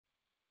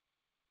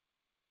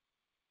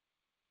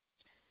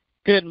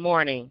Good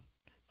morning.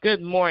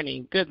 Good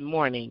morning. Good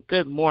morning.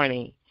 Good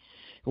morning.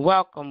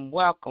 Welcome,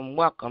 welcome,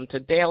 welcome to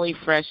Daily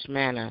Fresh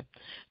Manna.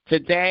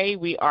 Today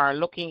we are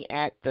looking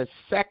at the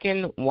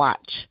second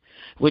watch,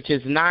 which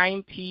is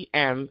 9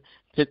 p.m.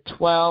 to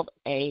 12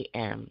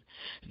 a.m.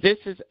 This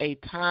is a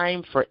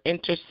time for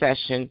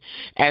intercession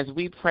as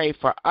we pray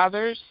for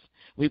others.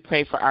 We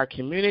pray for our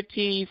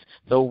communities,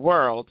 the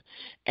world,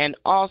 and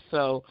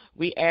also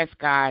we ask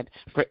God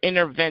for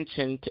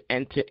intervention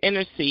and to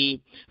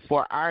intercede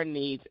for our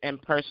needs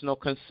and personal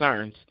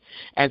concerns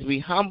as we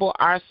humble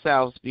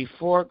ourselves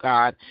before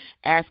God,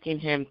 asking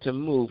Him to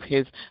move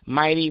His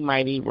mighty,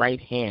 mighty right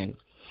hand.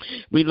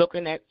 We're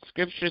looking at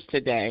scriptures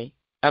today,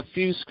 a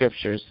few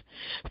scriptures.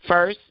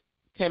 First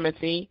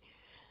Timothy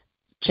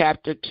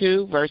chapter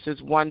 2,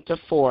 verses 1 to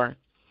 4.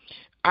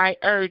 I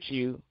urge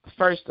you,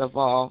 first of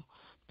all,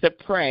 to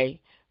pray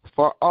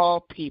for all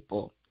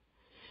people.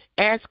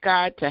 Ask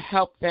God to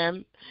help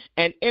them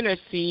and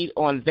intercede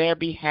on their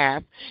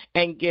behalf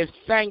and give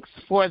thanks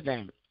for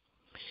them.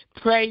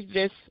 Pray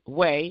this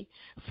way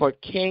for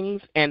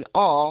kings and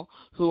all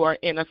who are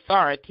in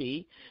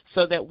authority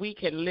so that we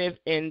can live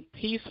in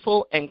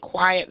peaceful and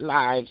quiet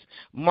lives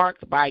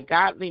marked by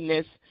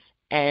godliness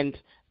and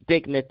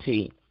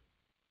dignity.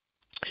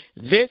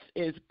 This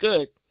is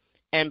good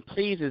and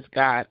pleases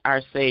God,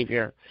 our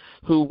Savior,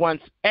 who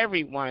wants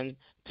everyone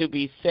to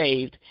be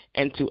saved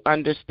and to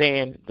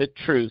understand the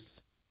truth.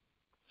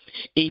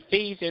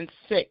 Ephesians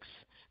 6,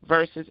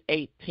 verses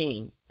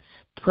 18.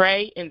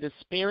 Pray in the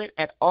Spirit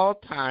at all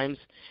times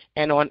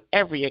and on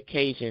every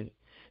occasion,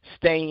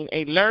 staying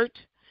alert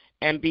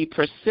and be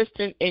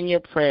persistent in your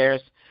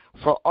prayers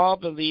for all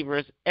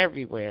believers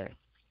everywhere.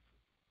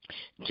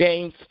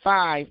 James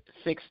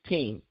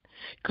 5:16.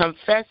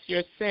 Confess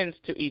your sins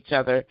to each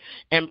other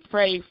and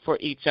pray for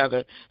each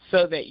other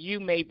so that you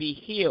may be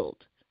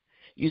healed.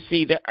 You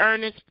see, the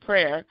earnest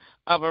prayer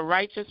of a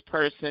righteous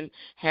person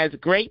has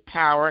great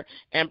power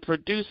and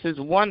produces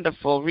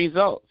wonderful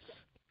results.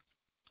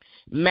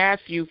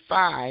 Matthew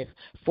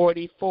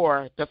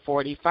 5:44 to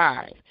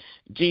 45.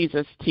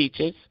 Jesus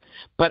teaches,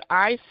 but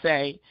I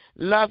say,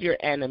 love your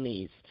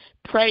enemies.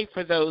 Pray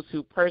for those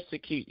who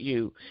persecute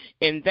you.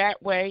 In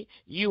that way,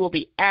 you will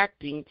be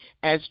acting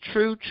as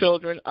true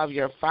children of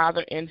your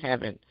Father in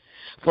heaven.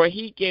 For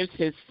He gives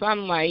His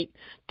sunlight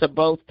to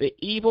both the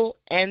evil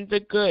and the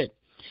good,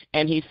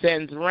 and He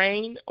sends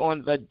rain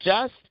on the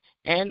just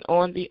and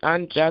on the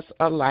unjust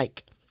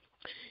alike.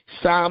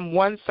 Psalm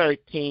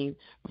 113,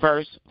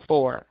 verse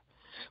 4.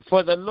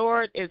 For the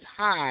Lord is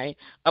high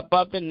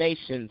above the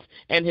nations,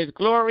 and His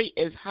glory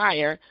is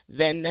higher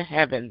than the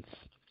heavens.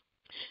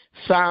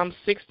 Psalm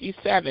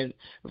 67,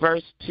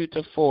 verse 2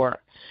 to 4.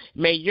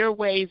 May your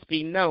ways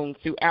be known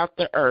throughout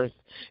the earth,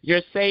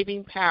 your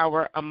saving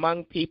power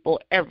among people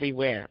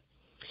everywhere.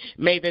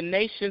 May the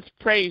nations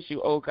praise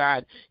you, O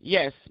God.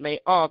 Yes, may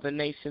all the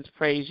nations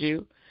praise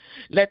you.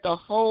 Let the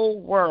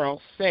whole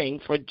world sing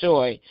for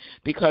joy,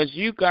 because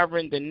you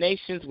govern the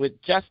nations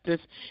with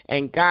justice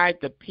and guide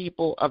the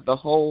people of the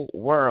whole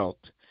world.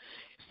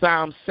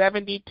 Psalm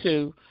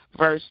 72,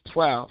 verse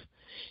 12.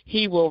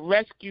 He will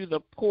rescue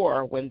the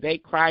poor when they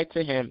cry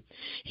to Him.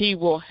 He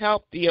will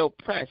help the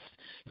oppressed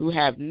who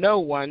have no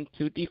one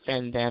to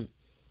defend them.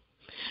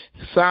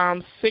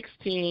 Psalm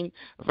 16,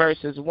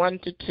 verses 1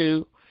 to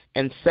 2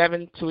 and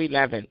 7 to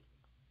 11.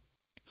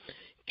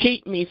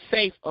 Keep me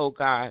safe, O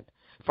God,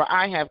 for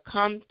I have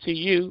come to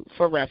you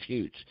for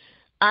refuge.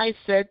 I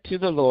said to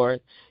the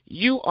Lord,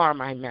 you are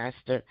my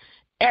master.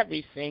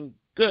 Everything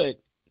good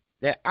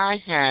that I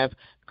have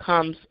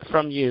comes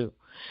from you.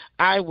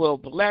 I will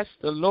bless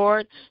the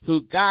Lord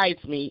who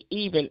guides me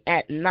even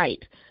at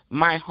night.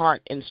 My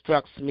heart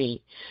instructs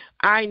me.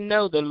 I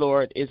know the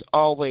Lord is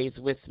always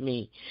with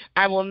me.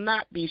 I will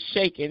not be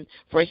shaken,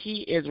 for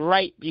He is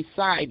right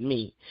beside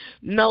me.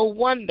 No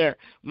wonder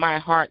my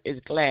heart is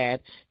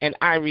glad, and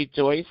I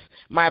rejoice.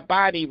 My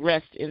body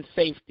rests in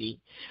safety.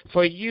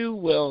 For you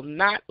will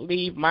not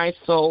leave my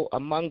soul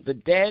among the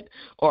dead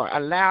or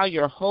allow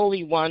your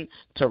Holy One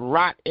to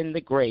rot in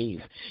the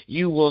grave.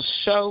 You will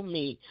show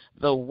me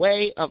the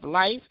way of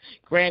life,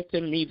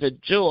 granting me the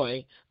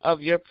joy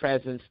of your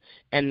presence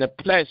and the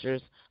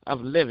pleasures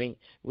of living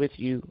with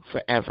you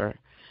forever.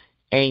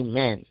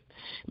 Amen.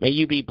 May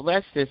you be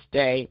blessed this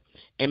day,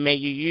 and may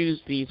you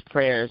use these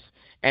prayers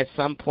at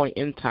some point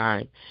in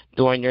time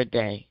during your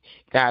day.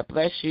 God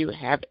bless you.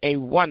 Have a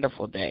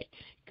wonderful day.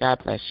 God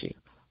bless you.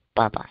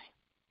 Bye-bye.